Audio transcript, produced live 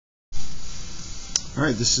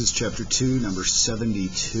Alright, this is chapter 2, number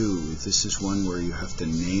 72. This is one where you have to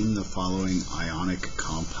name the following ionic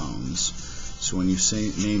compounds. So when you say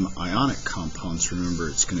name ionic compounds, remember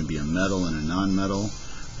it's going to be a metal and a nonmetal,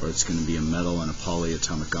 or it's going to be a metal and a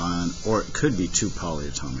polyatomic ion, or it could be two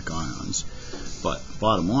polyatomic ions. But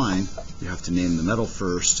bottom line, you have to name the metal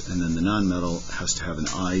first, and then the nonmetal has to have an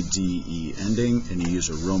IDE ending, and you use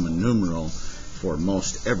a Roman numeral for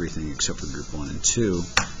most everything except for group 1 and 2.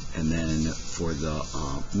 And then for the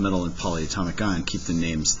metal and polyatomic ion, keep the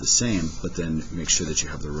names the same, but then make sure that you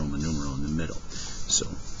have the Roman numeral in the middle. So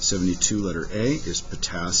 72, letter A is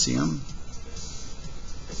potassium,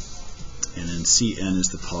 and then Cn is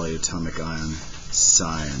the polyatomic ion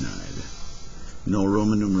cyanide. No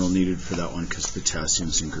Roman numeral needed for that one because potassium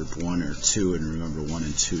is in group 1 or 2, and remember 1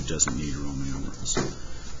 and 2 doesn't need Roman numerals.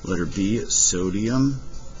 Letter B is sodium.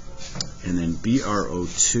 And then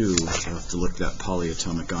BrO2, you have to look that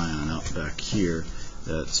polyatomic ion up back here.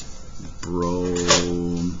 That's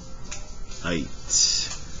bromite,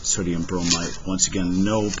 sodium bromite. Once again,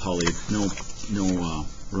 no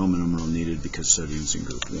Roman numeral needed because sodium's in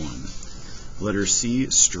group 1. Letter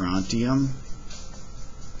C, strontium,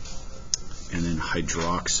 and then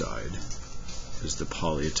hydroxide is the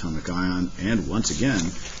polyatomic ion. And once again,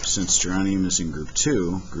 since strontium is in group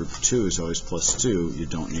 2 is always plus 2, you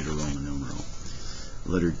don't need a Roman numeral.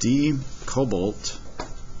 Letter D, cobalt,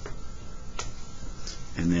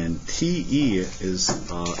 and then Te is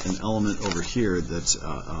an element over here that's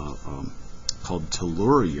called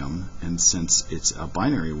tellurium, and since it's a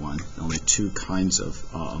binary one, only two kinds of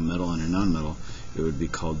a metal and a nonmetal, it would be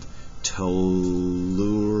called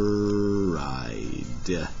telluride.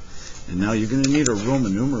 And now you're going to need a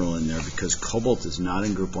Roman numeral in there because cobalt is not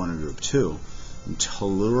in group 1 or group 2. And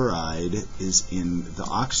telluride is in the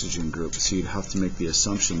oxygen group, so you'd have to make the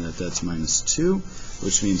assumption that that's minus 2,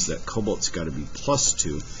 which means that cobalt's got to be plus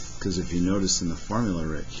 2, because if you notice in the formula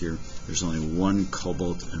right here, there's only one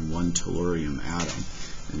cobalt and one tellurium atom.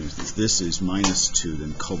 And if this is minus 2,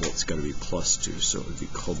 then cobalt's got to be plus 2, so it would be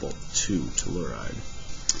cobalt 2 telluride.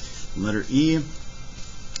 Letter E,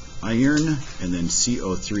 iron, and then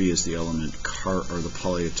CO3 is the element or the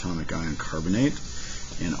polyatomic ion carbonate.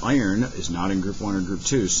 And iron is not in group 1 or group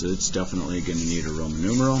 2, so it's definitely going to need a Roman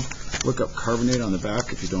numeral. Look up carbonate on the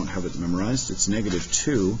back if you don't have it memorized. It's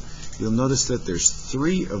 -2. You'll notice that there's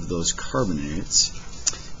 3 of those carbonates.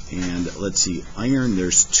 And let's see, iron,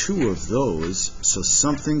 there's 2 of those, so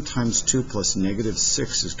something times 2 plus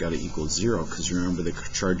 -6 has got to equal 0, because remember the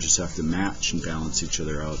charges have to match and balance each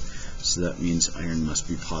other out. So that means iron must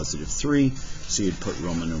be +3, so you'd put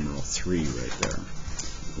Roman numeral 3 right there.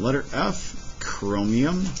 Letter F,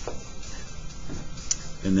 chromium,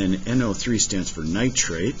 and then NO3 stands for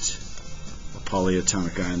nitrate, a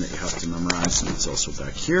polyatomic ion that you have to memorize, and it's also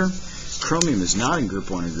back here. Chromium is not in group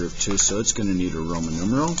 1 or group 2, so it's going to need a Roman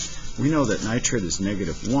numeral. We know that nitrate is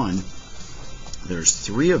 -1. There's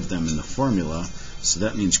 3 of them in the formula, so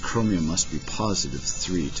that means chromium must be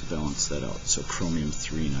 +3 to balance that out. So chromium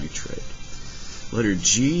 3 nitrate. Letter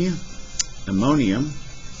G, ammonium,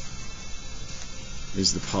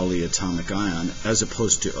 is the polyatomic ion, as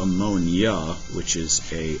opposed to ammonia, which is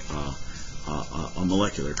a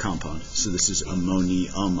molecular compound. So this is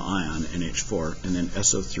ammonium ion, NH4, and then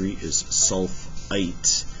SO3 is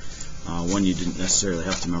sulfite. One you didn't necessarily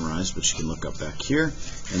have to memorize, but you can look up back here.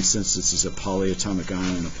 And since this is a polyatomic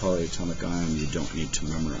ion and a polyatomic ion, you don't need to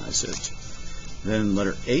memorize it. Then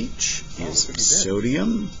letter H is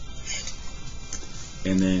sodium,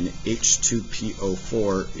 and then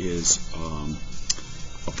H2PO4 is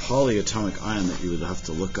a polyatomic ion that you would have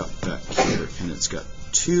to look up back here, and it's got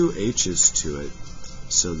 2 H's to it.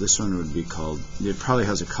 So this one would be called, it probably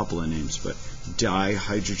has a couple of names, but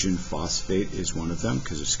dihydrogen phosphate is one of them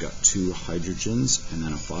because it's got 2 hydrogens and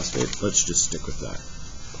then a phosphate. Let's just stick with that.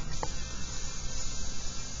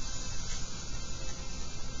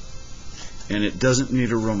 And it doesn't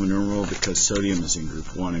need a Roman numeral because sodium is in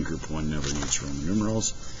group 1 and group 1 never needs Roman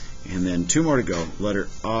numerals. And then 2 more to go. Letter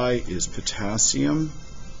I is potassium,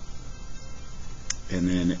 and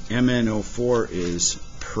then MnO4 is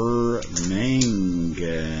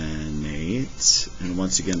permanganate, and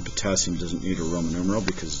once again potassium doesn't need a Roman numeral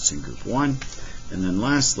because it's in group 1. And then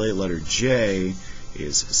lastly, letter J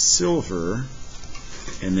is silver,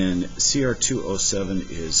 and then Cr2O7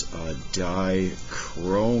 is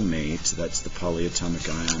dichromate, that's the polyatomic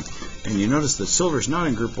ion. And you notice that silver is not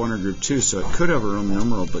in group 1 or group 2, so it could have a Roman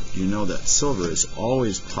numeral, but you know that silver is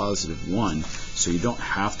always +1, so you don't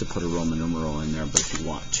have to put a Roman numeral in there, but if you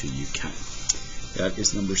want to, you can. That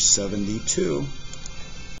is number 72.